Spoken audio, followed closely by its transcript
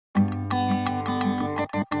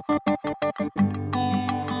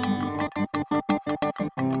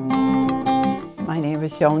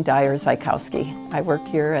is Joan Dyer Zyskowski. I work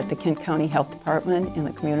here at the Kent County Health Department in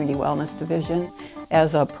the Community Wellness Division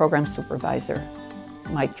as a program supervisor.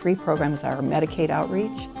 My 3 programs are Medicaid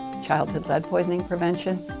outreach, childhood lead poisoning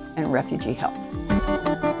prevention, and refugee health.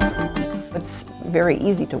 It's very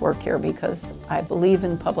easy to work here because I believe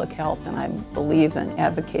in public health and I believe in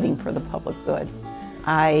advocating for the public good.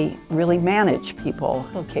 I really manage people.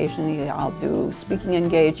 Occasionally I'll do speaking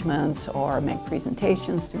engagements or make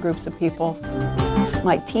presentations to groups of people.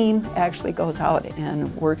 My team actually goes out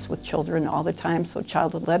and works with children all the time, so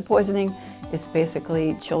childhood lead poisoning is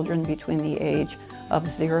basically children between the age of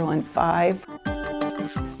 0 and 5.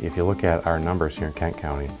 If you look at our numbers here in Kent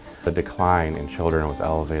County, the decline in children with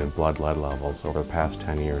elevated blood lead levels over the past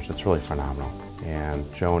 10 years, it's really phenomenal.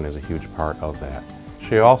 And Joan is a huge part of that.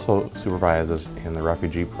 She also supervises in the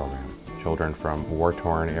refugee program. Children from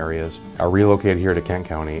war-torn areas are relocated here to Kent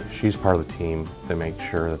County. She's part of the team that makes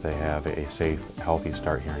sure that they have a safe, healthy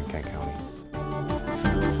start here in Kent County.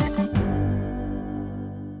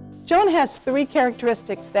 Joan has 3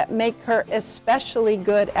 characteristics that make her especially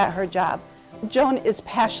good at her job. Joan is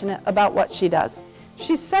passionate about what she does.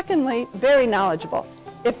 She's secondly very knowledgeable.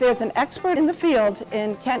 If there's an expert in the field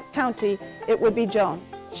in Kent County, it would be Joan.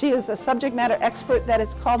 She is a subject matter expert that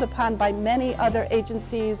is called upon by many other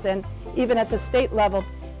agencies and even at the state level.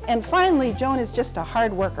 And finally, Joan is just a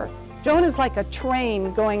hard worker. Joan is like a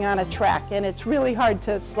train going on a track, and it's really hard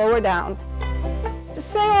to slow her down. To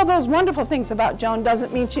say all those wonderful things about Joan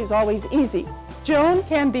doesn't mean she's always easy. Joan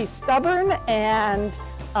can be stubborn and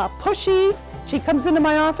pushy. She comes into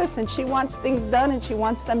my office and she wants things done and she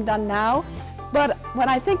wants them done now. But when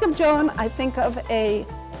I think of Joan, I think of a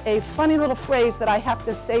funny little phrase that I have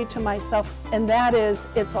to say to myself, and that is,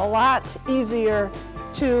 it's a lot easier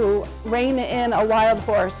to rein in a wild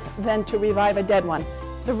horse than to revive a dead one.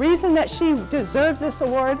 The reason that she deserves this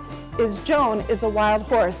award is Joan is a wild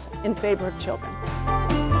horse in favor of children.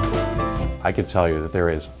 I can tell you that there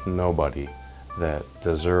is nobody that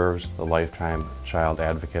deserves the Lifetime Child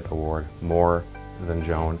Advocate Award more than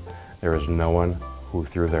Joan. There is no one who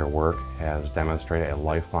through their work has demonstrated a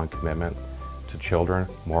lifelong commitment to children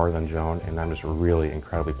more than Joan, and I'm just really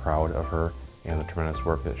incredibly proud of her and the tremendous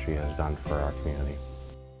work that she has done for our community.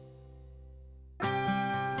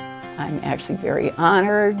 I'm actually very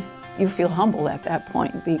honored. You feel humble at that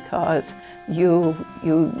point because you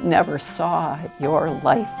never saw your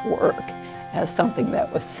life work as something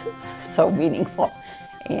that was so meaningful.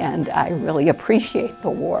 And I really appreciate the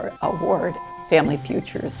award. Family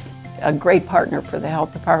Future's a great partner for the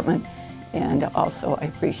health department, and also I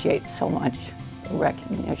appreciate so much the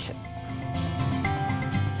recognition.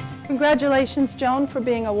 Congratulations, Joan, for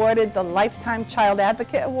being awarded the Lifetime Child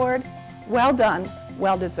Advocate Award. Well done,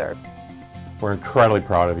 well deserved. We're incredibly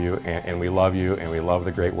proud of you, and we love you, and we love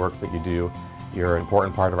the great work that you do. You're an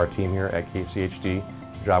important part of our team here at KCHD.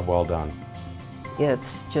 Job well done.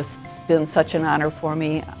 It's just been such an honor for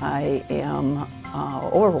me. I am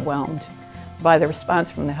overwhelmed by the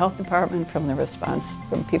response from the health department, from the response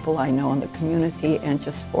from people I know in the community, and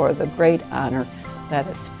just for the great honor that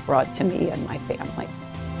it's brought to me and my family.